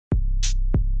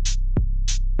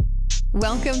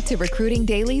Welcome to Recruiting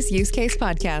Daily's Use Case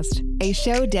Podcast, a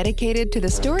show dedicated to the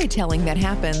storytelling that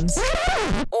happens,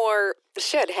 or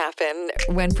should happen,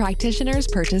 when practitioners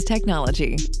purchase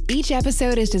technology. Each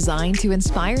episode is designed to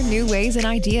inspire new ways and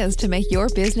ideas to make your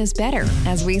business better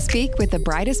as we speak with the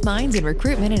brightest minds in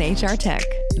recruitment and HR tech.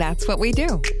 That's what we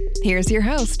do. Here's your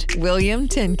host, William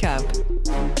Tincup.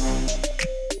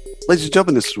 Ladies and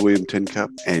gentlemen, this is William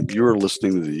Tincup, and you're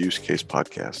listening to the Use Case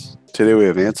Podcast. Today we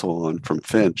have Ansel on from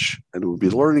Finch, and we'll be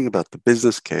learning about the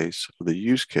business case or the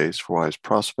use case for why his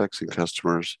prospects and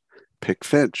customers pick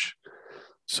Finch.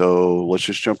 So let's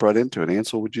just jump right into it.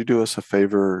 Ansel, would you do us a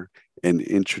favor and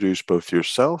introduce both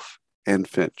yourself and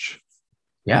Finch?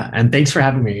 Yeah, and thanks for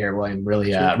having me here, William.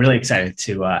 Really excited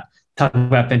to talk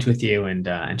about Finch with you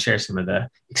and share some of the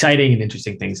exciting and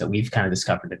interesting things that we've kind of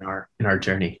discovered in our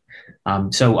journey.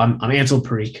 So I'm Ansel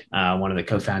Parikh, one of the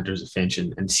co-founders of Finch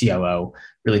and COO.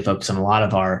 Really focus on a lot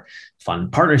of our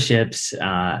fun partnerships,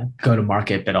 go to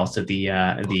market, but also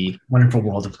the wonderful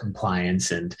world of compliance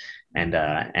and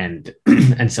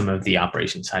some of the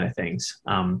operation side of things.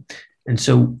 And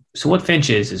so what Finch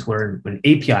is we're an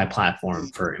API platform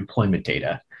for employment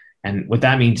data, and what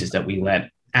that means is that we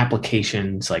let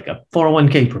applications like a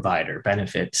 401k provider,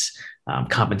 benefits,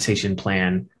 compensation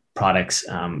plan, products,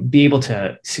 be able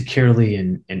to securely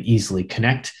and easily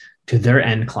connect to their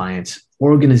end clients'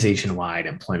 organization-wide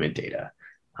employment data.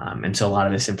 And so a lot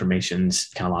of this information's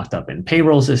kind of locked up in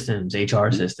payroll systems, HR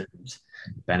systems,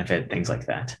 benefit, things like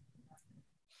that.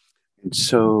 And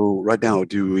so right now,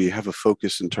 do we have a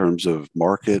focus in terms of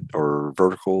market or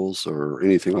verticals or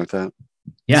anything like that?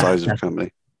 Yeah, size of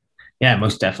company? Yeah,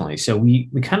 most definitely. So we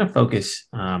kind of focus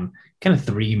kind of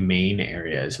three main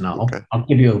areas, and I'll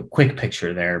give you a quick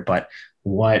picture there. But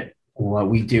what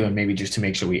we do, and maybe just to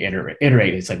make sure we iterate,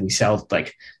 it's like we sell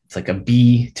it's like a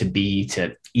B to B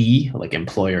to E, like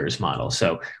employers model.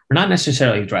 So we're not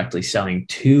necessarily directly selling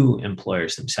to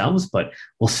employers themselves, but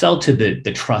we'll sell to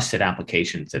the trusted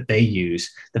applications that they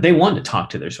use, that they want to talk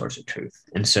to their source of truth.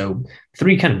 And so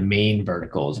three kind of main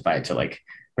verticals, if I had to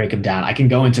break them down. I can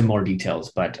go into more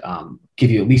details, but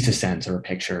give you at least a sense or a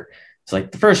picture. It's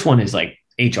like the first one is like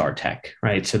HR tech,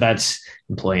 right? So that's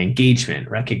employee engagement,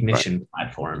 recognition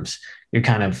platforms. You're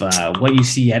kind of what you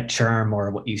see at Churn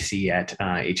or what you see at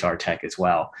HR tech as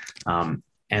well. And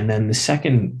then the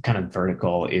second kind of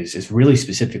vertical is really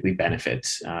specifically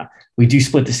benefits. We do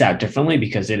split this out differently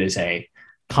because it is a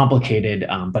complicated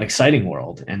but exciting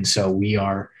world. And so we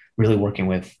are really working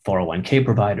with 401k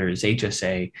providers,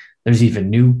 HSA. There's even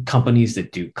new companies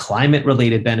that do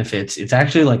climate-related benefits. It's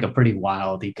actually like a pretty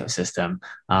wild ecosystem,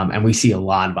 and we see a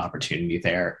lot of opportunity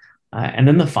there. And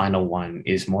then the final one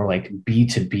is more like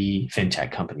B2B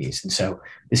fintech companies. And so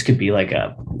this could be like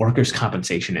a workers'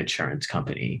 compensation insurance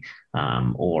company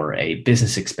or a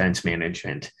business expense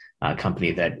management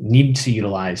company that needs to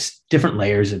utilize different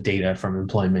layers of data from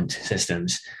employment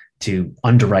systems to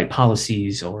underwrite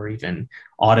policies or even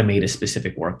automate a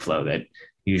specific workflow that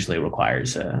usually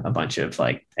requires a bunch of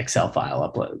Excel file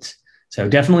uploads. So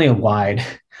definitely a wide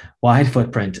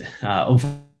footprint.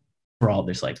 Overall,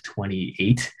 there's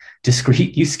 28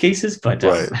 discrete use cases, but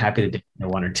I'm happy to do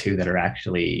one or two that are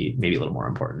actually maybe a little more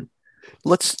important.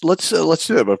 Let's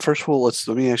do it. But first of all, let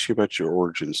me ask you about your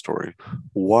origin story.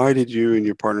 Why did you and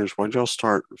your partners, why did y'all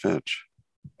start Finch?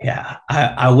 Yeah,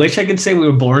 I wish I could say we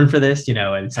were born for this,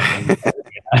 and something.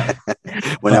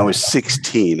 When I was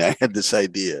 16, I had this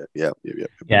idea. Yeah.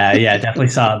 Definitely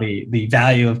saw the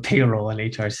value of payroll and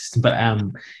HR system. But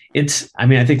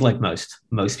I think like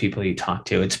most people you talk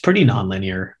to, it's pretty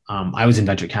nonlinear. I was in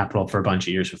venture capital for a bunch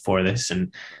of years before this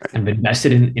and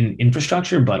invested in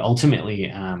infrastructure, but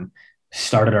ultimately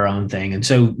started our own thing. And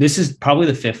so this is probably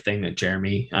the fifth thing that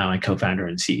Jeremy, my co-founder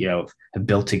and CEO, have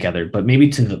built together. But maybe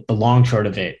to the long short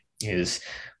of it is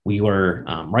we were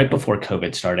right before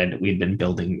COVID started, we'd been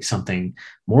building something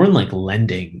more in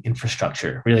lending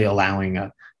infrastructure, really allowing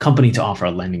a company to offer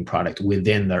a lending product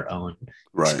within their own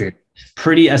experience.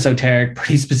 Pretty esoteric,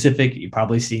 pretty specific. You're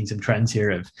probably seeing some trends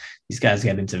here of these guys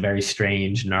get into very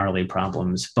strange, gnarly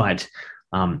problems. But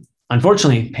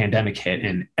unfortunately, pandemic hit,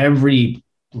 and every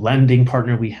lending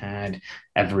partner we had,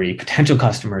 every potential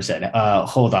customer said,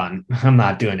 hold on, I'm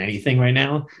not doing anything right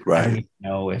now. I don't even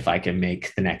know if I can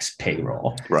make the next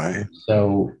payroll.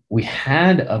 So we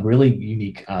had a really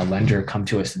unique lender come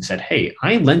to us and said, hey,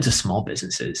 I lend to small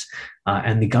businesses.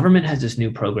 And the government has this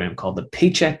new program called the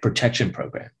Paycheck Protection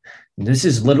Program. And this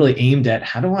is literally aimed at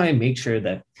how do I make sure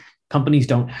that companies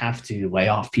don't have to lay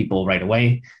off people right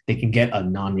away. They can get a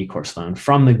non-recourse loan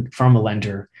from a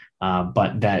lender,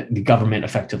 but that the government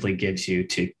effectively gives you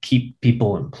to keep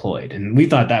people employed. And we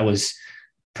thought that was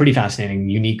pretty fascinating,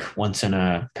 unique, once in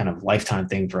a kind of lifetime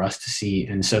thing for us to see.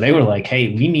 And so they were like,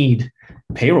 hey, we need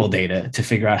payroll data to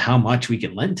figure out how much we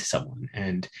can lend to someone.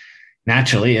 And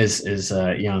naturally, as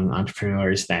young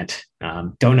entrepreneurs that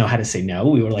don't know how to say no,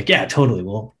 we were like, yeah, totally,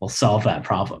 we'll solve that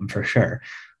problem for sure.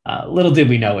 Little did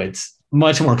we know it's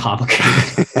much more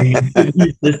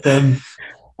complicated system.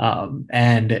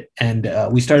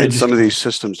 We started. And some of these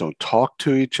systems don't talk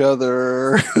to each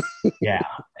other. Yeah,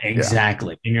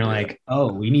 exactly. And you're like,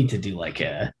 oh, we need to do like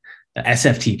a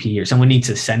SFTP, or someone needs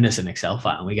to send us an Excel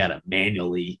file, and we got to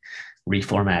manually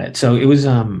reformat it. So it was,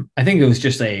 I think it was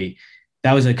just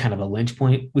that was a kind of a lynch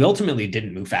point. We ultimately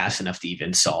didn't move fast enough to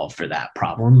even solve for that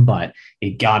problem, but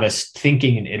it got us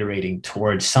thinking and iterating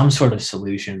towards some sort of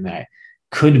solution that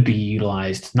could be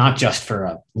utilized not just for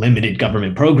a limited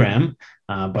government program,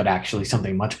 but actually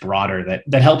something much broader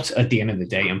that helps, at the end of the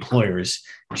day, employers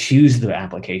choose the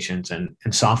applications and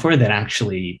software that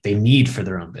actually they need for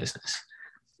their own business.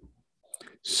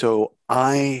 So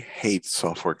I hate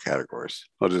software categories.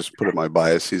 I'll just put my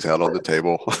biases out on the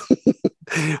table.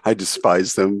 I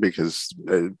despise them because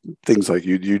things like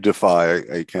you defy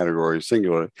a category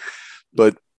singular.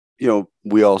 But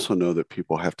we also know that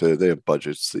people they have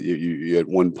budgets that you at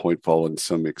one point fall in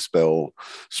some Excel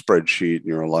spreadsheet and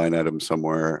you're a line item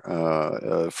somewhere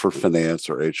for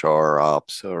finance or HR or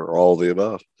ops or all the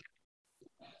above.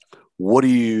 What do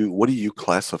you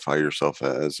classify yourself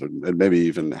as, and maybe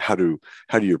even how do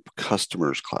your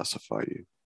customers classify you?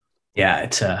 Yeah,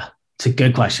 it's a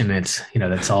good question. It's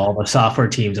that's all the software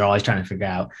teams are always trying to figure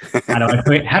out. How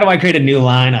do I create a new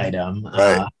line item?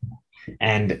 Right.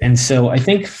 And so I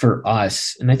think for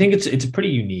us, and I think it's pretty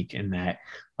unique in that,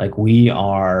 like, we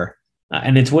are,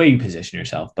 and it's where you position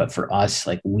yourself. But for us,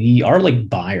 like, our like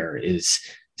buyer is,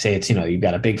 say it's, you've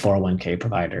got a big 401k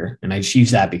provider, and I just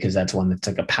use that because that's one that's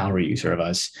like a power user of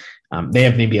us. They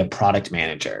have maybe a product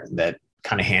manager that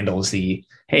kind of handles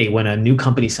hey, when a new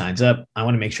company signs up, I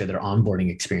want to make sure their onboarding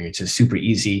experience is super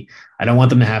easy. I don't want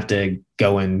them to have to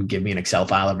go and give me an Excel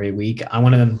file every week. I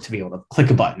want them to be able to click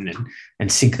a button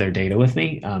and sync their data with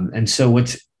me. And so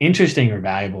what's interesting or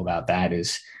valuable about that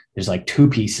is there's like two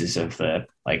pieces of the,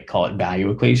 like, call it value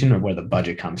equation, or where the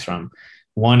budget comes from.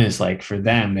 One is like, for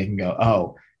them, they can go,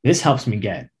 oh, this helps me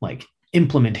get like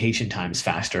implementation times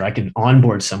faster. I can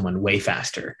onboard someone way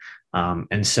faster.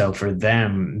 And so for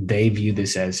them, they view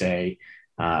this as a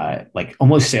like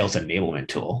almost sales enablement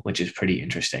tool, which is pretty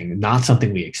interesting. Not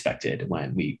something we expected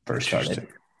when we first started.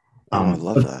 I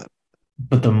love that.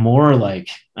 But the more like,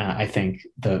 I think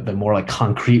the more like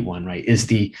concrete one, right, is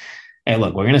hey,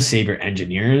 look, we're going to save your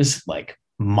engineers like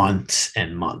months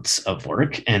and months of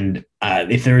work. And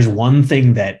if there's one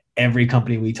thing that every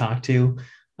company we talk to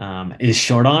is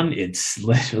short on, it's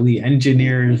literally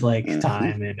engineers, like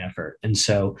time and effort. And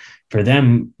so for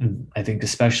them, I think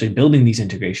especially building these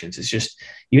integrations is just,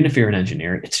 even if you're an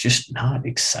engineer, it's just not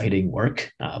exciting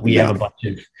work. We have a bunch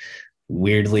of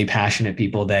weirdly passionate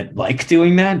people that like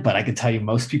doing that, but I can tell you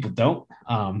most people don't.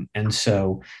 And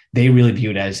so they really view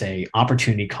it as a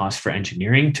opportunity cost for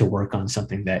engineering to work on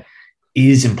something that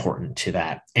is important to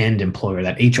that end employer,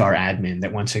 that HR admin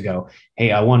that wants to go,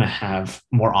 hey, I want to have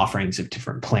more offerings of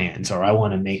different plans, or I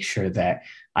want to make sure that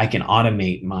I can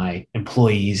automate my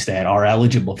employees that are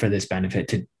eligible for this benefit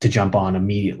to jump on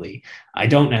immediately. I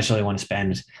don't necessarily want to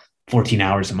spend 14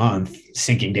 hours a month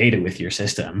syncing data with your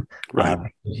system. Right.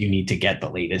 You need to get the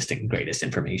latest and greatest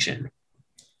information.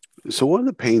 So one of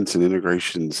the pains in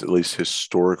integrations, at least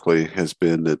historically, has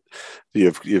been that you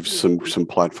have some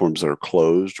platforms that are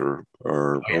closed or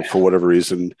for whatever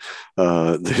reason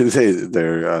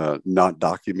they're not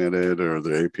documented, or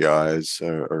their APIs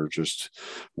are just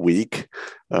weak.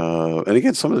 And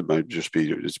again, some of it might just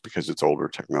be just because it's older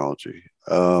technology.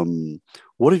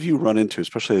 What have you run into,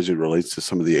 especially as it relates to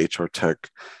some of the HR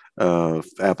tech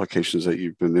applications that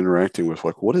you've been interacting with?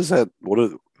 Like, what is that?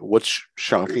 What's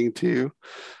shocking to you?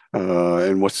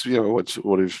 And what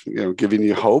is giving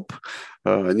you hope?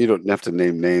 And you don't have to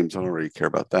name names. I don't really care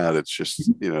about that. It's just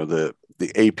the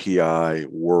API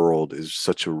world is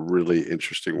such a really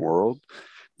interesting world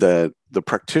that the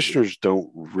practitioners don't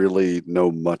really know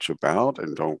much about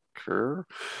and don't care.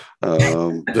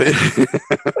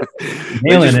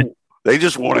 They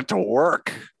just want it to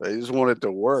work. They just want it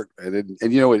to work. And it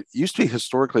used to be,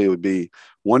 historically, it would be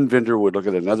one vendor would look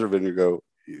at another vendor and go,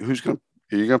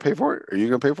 are you going to pay for it? Are you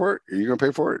going to pay for it? Are you going to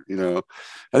pay for it?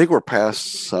 I think we're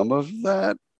past some of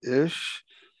that ish,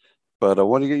 but I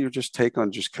want to get your just take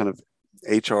on just kind of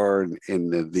HR and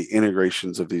the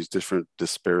integrations of these different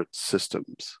disparate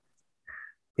systems.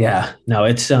 Yeah, no,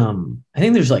 it's I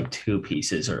think there's like two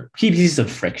pieces or key pieces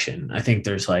of friction. I think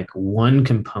there's like one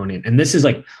component, and this is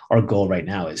like our goal right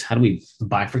now is how do we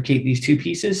bifurcate these two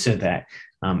pieces so that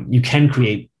you can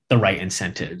create the right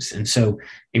incentives. And so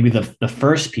maybe the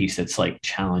first piece that's like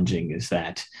challenging is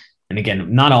that, and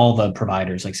again, not all the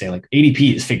providers like say like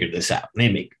ADP has figured this out. And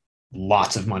they make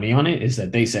lots of money on it, is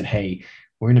that they said, hey,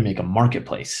 we're going to make a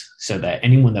marketplace so that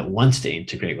anyone that wants to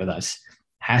integrate with us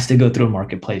has to go through a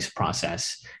marketplace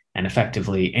process. And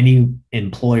effectively, any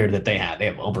employer that they have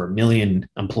over 1 million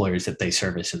employers that they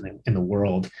service in the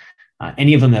world.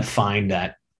 Any of them that find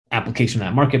that application,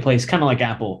 that marketplace, kind of like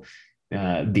Apple,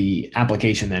 the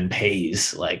application then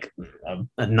pays like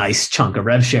a nice chunk of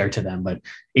rev share to them, but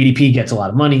ADP gets a lot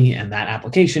of money, and that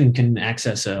application can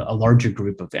access a larger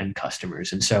group of end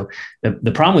customers. And so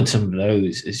the problem with some of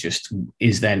those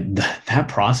is that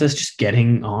process, just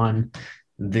getting on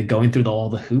the going through all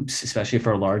the hoops, especially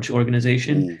for a large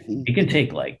organization, it can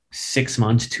take like 6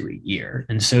 months to a year.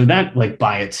 And so that like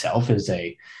by itself is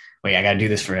I got to do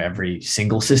this for every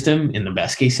single system in the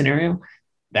best case scenario.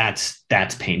 That's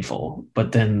painful.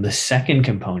 But then the second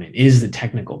component is the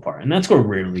technical part. And that's where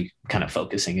we're really kind of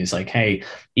focusing is like, hey,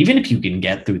 even if you can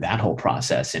get through that whole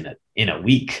process in a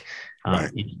week, right,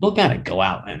 you still got to go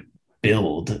out and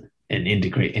build an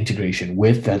integration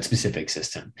with that specific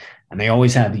system. And they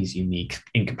always have these unique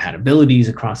incompatibilities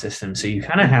across systems. So you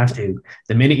kind of have to,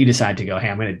 the minute you decide to go, hey,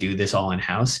 I'm going to do this all in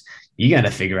house, you got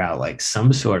to figure out like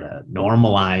some sort of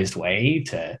normalized way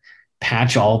to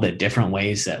patch all the different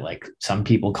ways that like some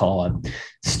people call a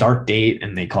start date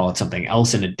and they call it something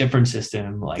else in a different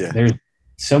system. Like there's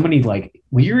so many like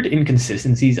weird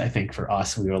inconsistencies. I think for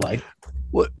us, we were like,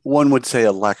 what one would say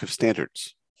a lack of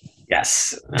standards.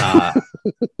 Yes.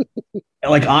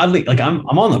 Like oddly, like I'm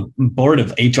on the board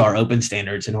of HR open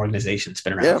standards and organizations. It's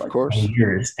been around for like 20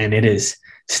 years, and it is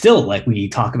still like we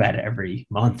talk about it every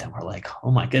month, and we're like,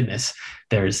 oh my goodness,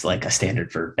 there's like a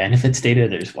standard for benefits data.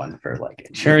 There's one for like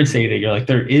insurance data. You're like,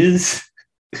 there's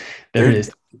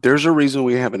a reason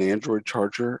we have an Android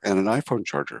charger and an iPhone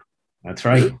charger. That's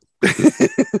right.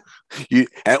 You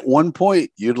at one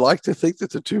point you'd like to think that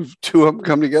the two of them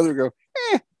come together and go,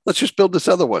 let's just build this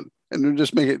other one and then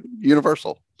just make it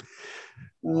universal.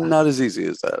 Not as easy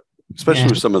as that, especially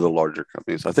with some of the larger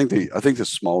companies. I think the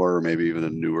smaller or maybe even the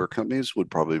newer companies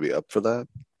would probably be up for that.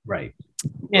 Right.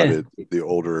 But the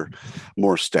older,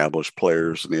 more established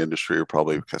players in the industry are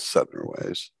probably kind of set in their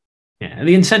ways. Yeah,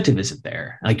 the incentive isn't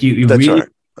there. Like you That's really, right.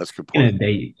 That's a good point.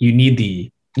 You need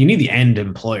the end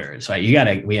employers,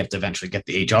 right? We have to eventually get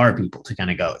the HR people to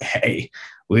kind of go, hey,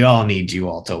 we all need you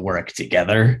all to work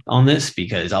together on this,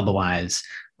 because otherwise,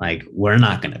 like, we're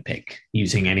not going to pick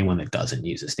using anyone that doesn't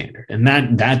use a standard. And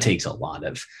that takes a lot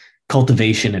of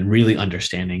cultivation and really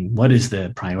understanding what is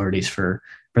the priorities for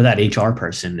that HR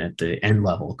person at the end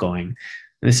level going,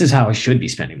 this is how I should be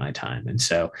spending my time. And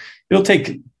so it'll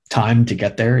take time to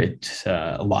get there. It's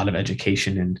a lot of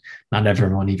education, and not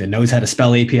everyone even knows how to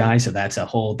spell API. So that's a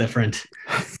whole different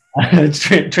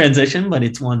transition, but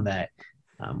it's one that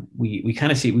we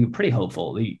kind of see. We're pretty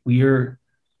hopeful. We're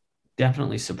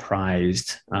definitely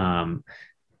surprised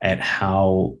at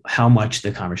how much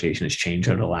the conversation has changed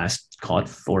over the last, call it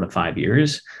 4 to 5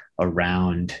 years,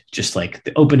 around just like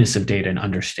the openness of data and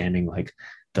understanding like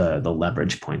the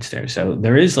leverage points there. So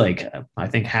there is like, I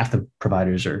think half the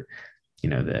providers are,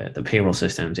 the payroll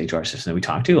systems, HR systems that we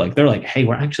talk to, like they're like, hey,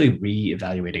 we're actually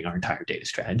reevaluating our entire data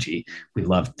strategy. We'd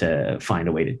love to find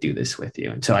a way to do this with you.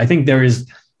 And so I think there's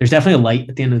definitely a light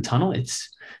at the end of the tunnel.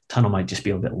 Tunnel might just be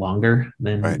a bit longer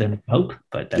than hope,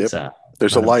 but that's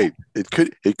there's a light. It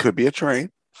could be a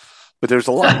train, but there's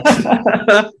a light.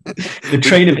 The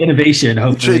train of innovation,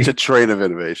 hopefully. It's a train of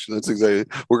innovation. That's exactly.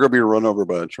 We're going to be run over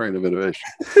by a train of innovation.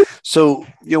 So,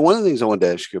 one of the things I wanted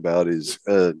to ask you about is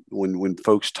when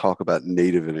folks talk about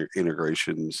native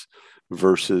integrations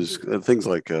versus things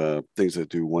like things that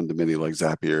do one-to-many like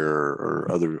Zapier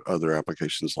or other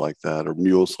applications like that, or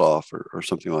MuleSoft or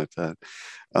something like that.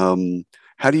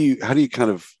 How do you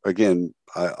kind of, again,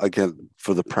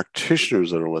 for the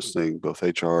practitioners that are listening, both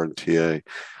HR and TA,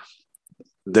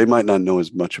 they might not know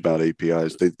as much about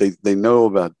APIs. They know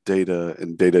about data,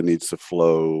 and data needs to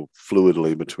flow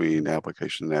fluidly between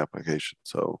application and application.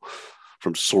 So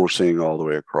from sourcing all the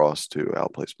way across to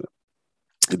outplacement.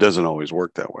 It doesn't always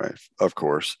work that way, of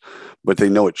course, but they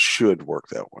know it should work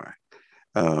that way.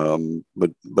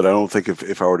 But I don't think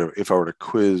if I were to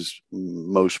quiz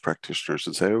most practitioners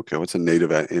and say, okay, what's a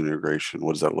native integration?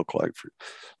 What does that look like?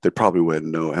 They probably would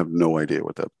have no idea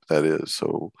what that is.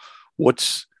 So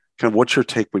what's your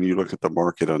take when you look at the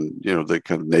market on, the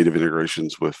kind of native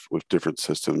integrations with different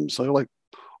systems? So like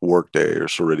Workday or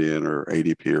Ceridian or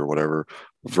ADP or whatever,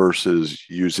 versus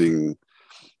using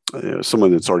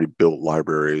someone that's already built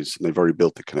libraries and they've already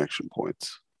built the connection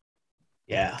points?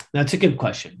 Yeah, that's a good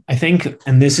question. I think,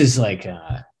 and this is like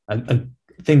a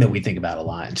thing that we think about a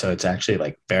lot. And so it's actually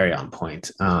like very on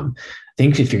point. I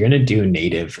think if you're going to do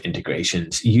native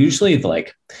integrations, usually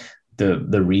like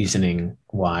the reasoning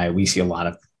why we see a lot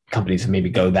of companies maybe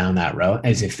go down that road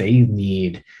is if they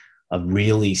need a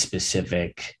really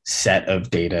specific set of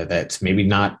data that's maybe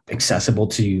not accessible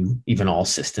to even all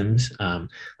systems.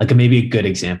 Like maybe a good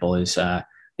example is if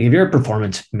you're a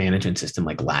performance management system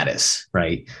like Lattice,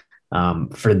 right?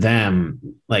 For them,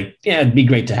 like, yeah, it'd be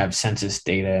great to have census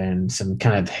data and some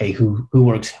kind of, hey, who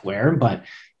works where, but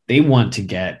they want to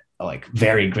get like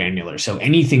very granular. So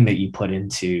anything that you put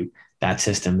into that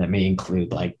system that may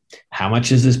include like, how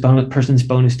much is this person's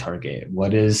bonus target?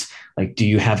 What is like, do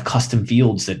you have custom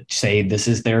fields that say this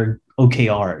is their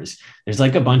OKRs? There's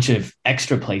like a bunch of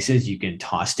extra places you can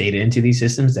toss data into these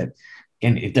systems that,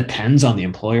 again, it depends on the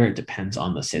employer, it depends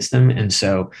on the system. And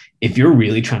so if you're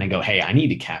really trying to go, hey, I need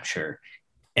to capture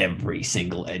every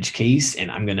single edge case and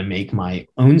I'm going to make my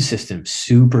own system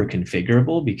super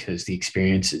configurable because the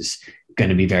experience is going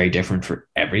to be very different for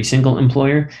every single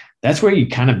employer, that's where you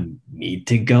kind of need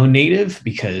to go native,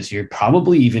 because you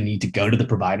probably even need to go to the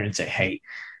provider and say, hey,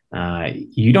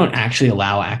 you don't actually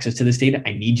allow access to this data.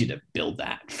 I need you to build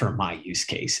that for my use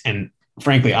case. And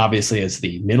frankly, obviously, as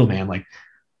the middleman, like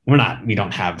we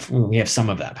have some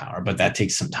of that power, but that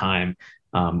takes some time.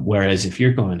 Whereas if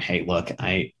you're going, hey, look,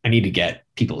 I need to get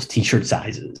people's t-shirt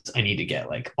sizes, I need to get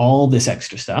like all this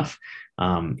extra stuff.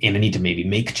 And I need to maybe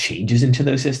make changes into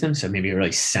those systems. So maybe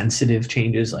really sensitive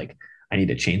changes, like I need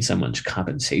to change someone's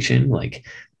compensation. Like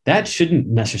that shouldn't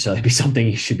necessarily be something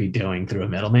you should be doing through a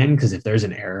middleman, because if there's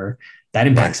an error, that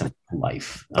impacts someone's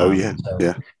life.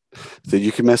 Yeah. So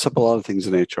you can mess up a lot of things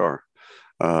in HR.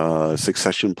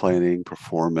 Succession planning,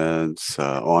 performance,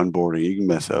 onboarding, you can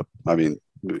mess up. I mean,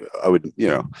 I would,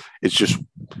 it's just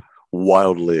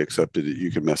wildly accepted that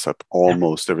you can mess up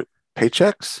almost every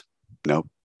paychecks. Nope.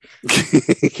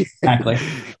 Exactly.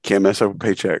 Can't mess up a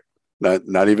paycheck.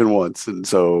 Not even once. And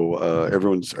so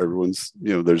everyone's,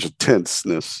 there's a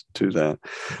tenseness to that.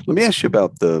 Let me ask you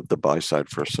about the buy side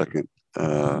for a second.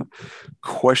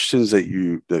 Questions that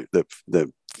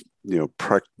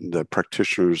the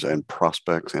practitioners and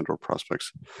prospects or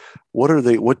prospects,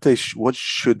 what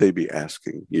should they be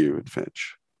asking you at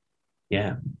Finch?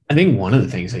 Yeah, I think one of the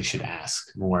things they should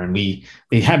ask more, and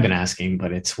they have been asking,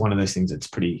 but it's one of those things that's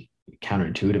pretty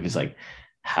counterintuitive, is like,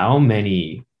 how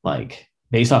many, like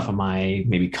based off of my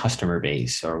maybe customer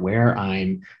base or where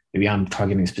I'm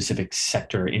targeting a specific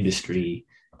sector, industry,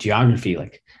 geography,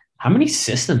 like how many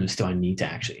systems do I need to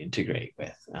actually integrate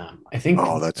with? I think.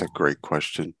 Oh, that's a great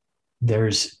question.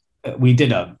 We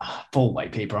did a full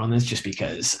white paper on this just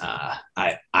because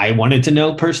I wanted to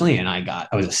know personally, and I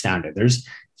was astounded. There's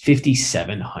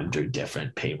 5,700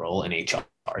 different payroll and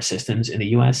HR systems in the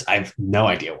US. I have no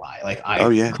idea why.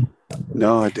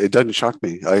 No, it doesn't shock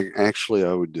me. I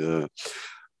would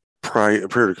prior to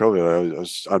COVID, I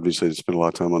was obviously spent a lot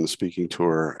of time on the speaking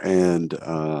tour, and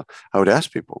I would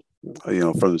ask people,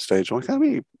 from the stage, like, how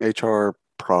many HR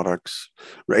products,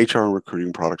 HR and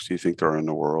recruiting products do you think there are in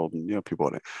the world? And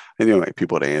people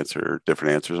would answer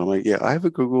different answers. I'm like, yeah, I have a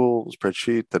Google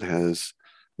spreadsheet that has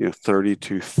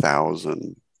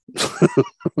 32,000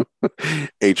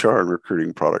 HR and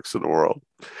recruiting products in the world.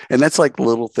 And that's like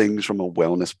little things from a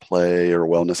wellness play or a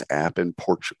wellness app in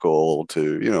Portugal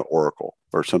to, Oracle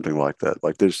or something like that.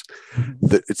 Like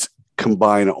it's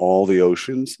combine all the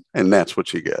oceans, and that's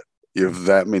what you get. You have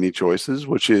that many choices,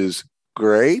 which is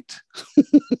great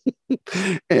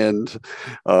and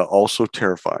also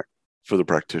terrifying for the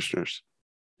practitioners.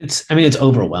 It's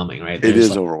overwhelming, right? It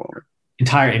is overwhelming.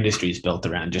 Entire industry is built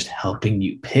around just helping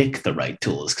you pick the right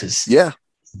tools, because it's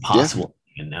impossible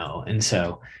to know. And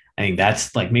so I think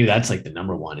that's like the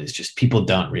number one, is just people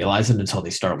don't realize it until they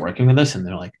start working with us, and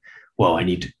they're like, whoa, I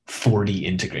need 40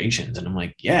 integrations. And I'm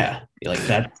like, yeah, like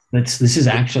this is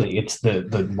actually, it's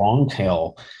the long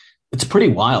tail. It's pretty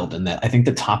wild in that I think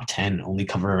the top 10 only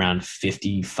cover around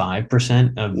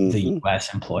 55% of the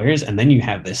US employers. And then you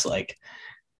have this like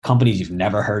companies you've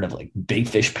never heard of, like Big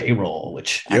Fish Payroll,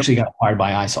 which actually got acquired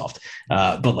by iSoft.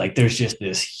 But like there's just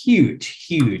this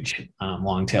huge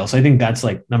long tail. So I think that's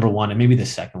like number one. And maybe the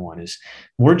second one is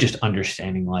we're just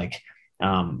understanding like,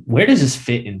 where does this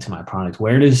fit into my product?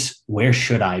 Where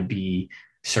should I be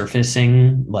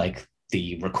surfacing like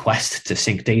the request to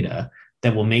sync data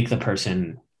that will make the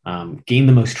person gain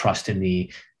the most trust in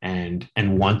me and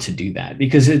want to do that?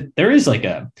 Because there is like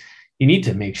you need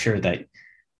to make sure that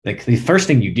like the first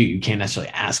thing you do, you can't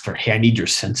necessarily ask for, hey, I need your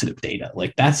sensitive data.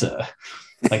 Like that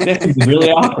can be really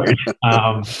awkward.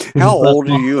 How old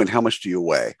are you and how much do you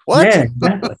weigh? What? Yeah,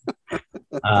 exactly.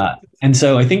 And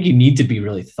so I think you need to be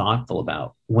really thoughtful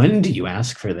about when do you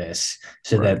ask for this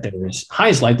so that there's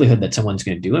highest likelihood that someone's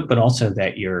going to do it, but also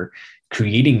that you're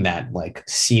creating that like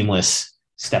seamless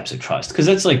steps of trust. Because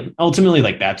that's like ultimately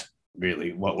like that's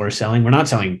really what we're selling. We're not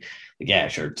selling like, yeah,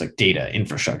 sure, it's like data,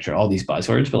 infrastructure, all these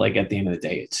buzzwords, but like at the end of the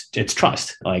day, it's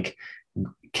trust. Like,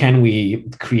 can we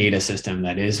create a system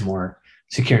that is more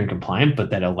secure and compliant,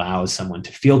 but that allows someone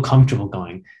to feel comfortable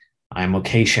going, I'm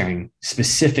okay sharing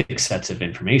specific sets of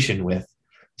information with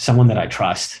someone that I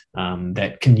trust,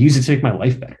 that can use it to make my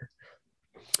life better.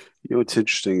 You know, what's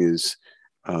interesting is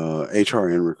HR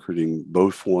and recruiting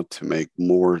both want to make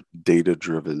more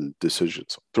data-driven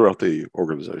decisions throughout the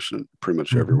organization, pretty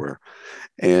much everywhere.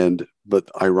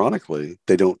 But ironically,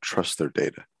 they don't trust their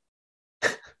data.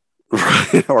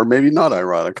 Right. Or maybe not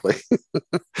ironically,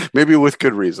 maybe with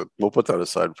good reason. We'll put that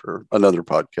aside for another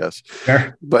podcast.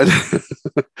 Sure. But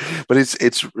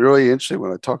it's really interesting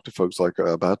when I talk to folks like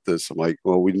about this. I'm like,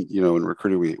 well, in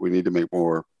recruiting, we need to make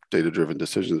more data-driven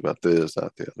decisions about this,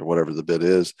 that, the other, whatever the bid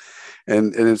is.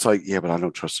 And it's like, yeah, but I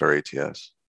don't trust our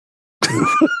ATS.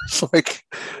 It's like,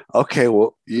 okay,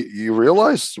 well, you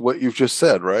realize what you've just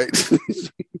said, right?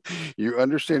 You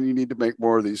understand you need to make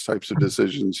more of these types of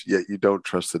decisions, yet you don't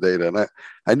trust the data. And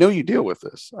I know you deal with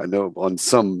this. I know on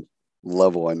some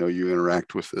level, I know you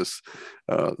interact with this,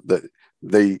 that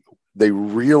they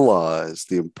realize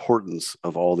the importance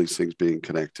of all these things being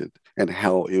connected and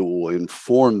how it will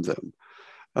inform them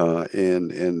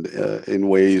in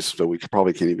ways that we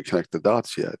probably can't even connect the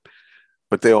dots yet.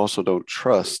 But they also don't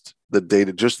trust the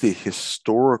data, just the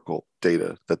historical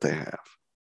data that they have.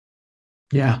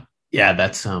 Yeah.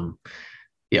 That's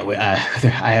I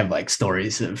have like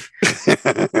stories of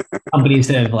companies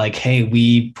that have like, hey,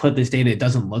 we put this data, it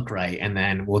doesn't look right, and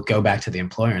then we'll go back to the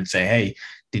employer and say, hey,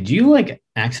 did you like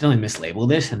accidentally mislabel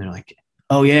this? And they're like,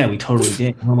 oh yeah, we totally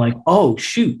did. And I'm like, oh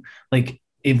shoot, like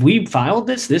if we filed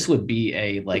this would be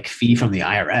a like fee from the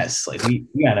IRS. Like we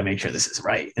got to make sure this is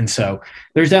right. And so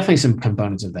there's definitely some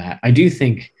components of that. I do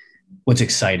think what's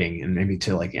exciting, and maybe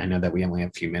to like, I know that we only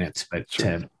have a few minutes, but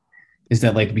is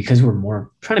that like, because we're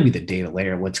more trying to be the data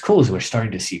layer, what's cool is we're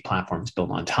starting to see platforms built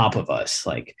on top of us,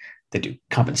 like that do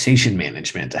compensation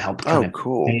management to help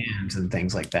plans and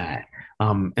things like that.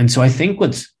 And so I think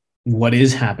what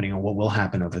is happening, or what will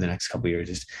happen over the next couple of years,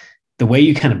 is the way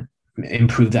you kind of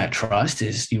improve that trust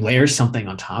is you layer something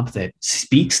on top that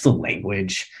speaks the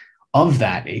language of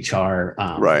that HR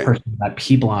person, that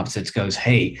people ops that goes,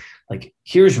 hey, like,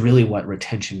 here's really what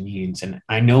retention means. And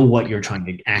I know what you're trying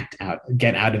to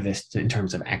get out of this in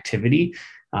terms of activity.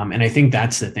 And I think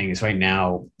that's the thing is right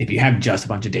now, if you have just a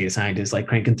bunch of data scientists like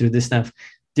cranking through this stuff,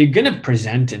 they're going to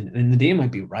present and the data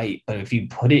might be right. But if you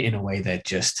put it in a way that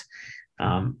it's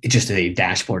just a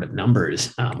dashboard of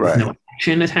numbers with no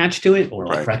action attached to it or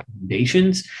like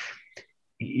recommendations,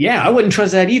 I wouldn't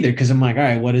trust that either, because I'm like, all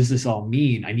right, what does this all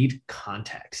mean? I need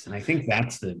context. And I think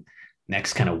that's the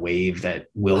next kind of wave that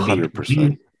will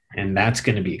 100%. And that's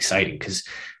going to be exciting, because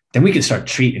then we can start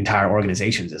treat entire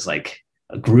organizations as like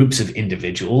groups of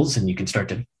individuals, and you can start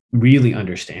to really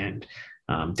understand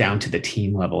down to the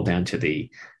team level, down to the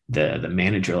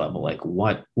manager level, like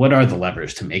what are the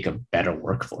levers to make a better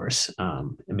workforce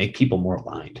and make people more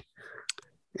aligned.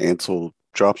 Ansel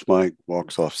drops mic,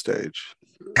 walks off stage.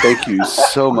 Thank you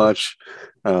so much.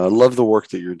 Love the work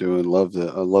that you're doing.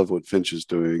 I love what Finch is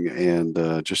doing,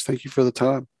 and just thank you for the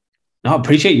time. No, I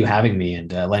appreciate you having me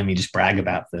and letting me just brag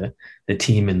about the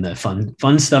team and the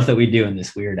fun stuff that we do in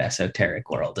this weird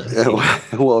esoteric world.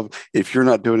 Well, if you're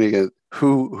not doing it,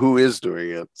 who is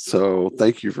doing it? So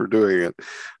thank you for doing it,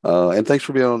 and thanks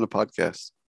for being on the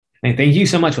podcast. Hey, thank you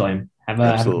so much, William. Have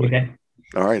a good day.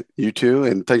 All right, you too,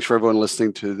 and thanks for everyone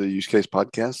listening to the Use Case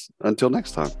Podcast. Until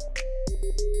next time.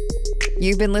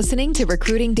 You've been listening to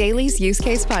Recruiting Daily's Use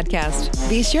Case Podcast.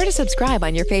 Be sure to subscribe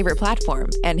on your favorite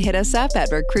platform and hit us up at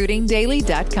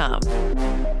recruitingdaily.com.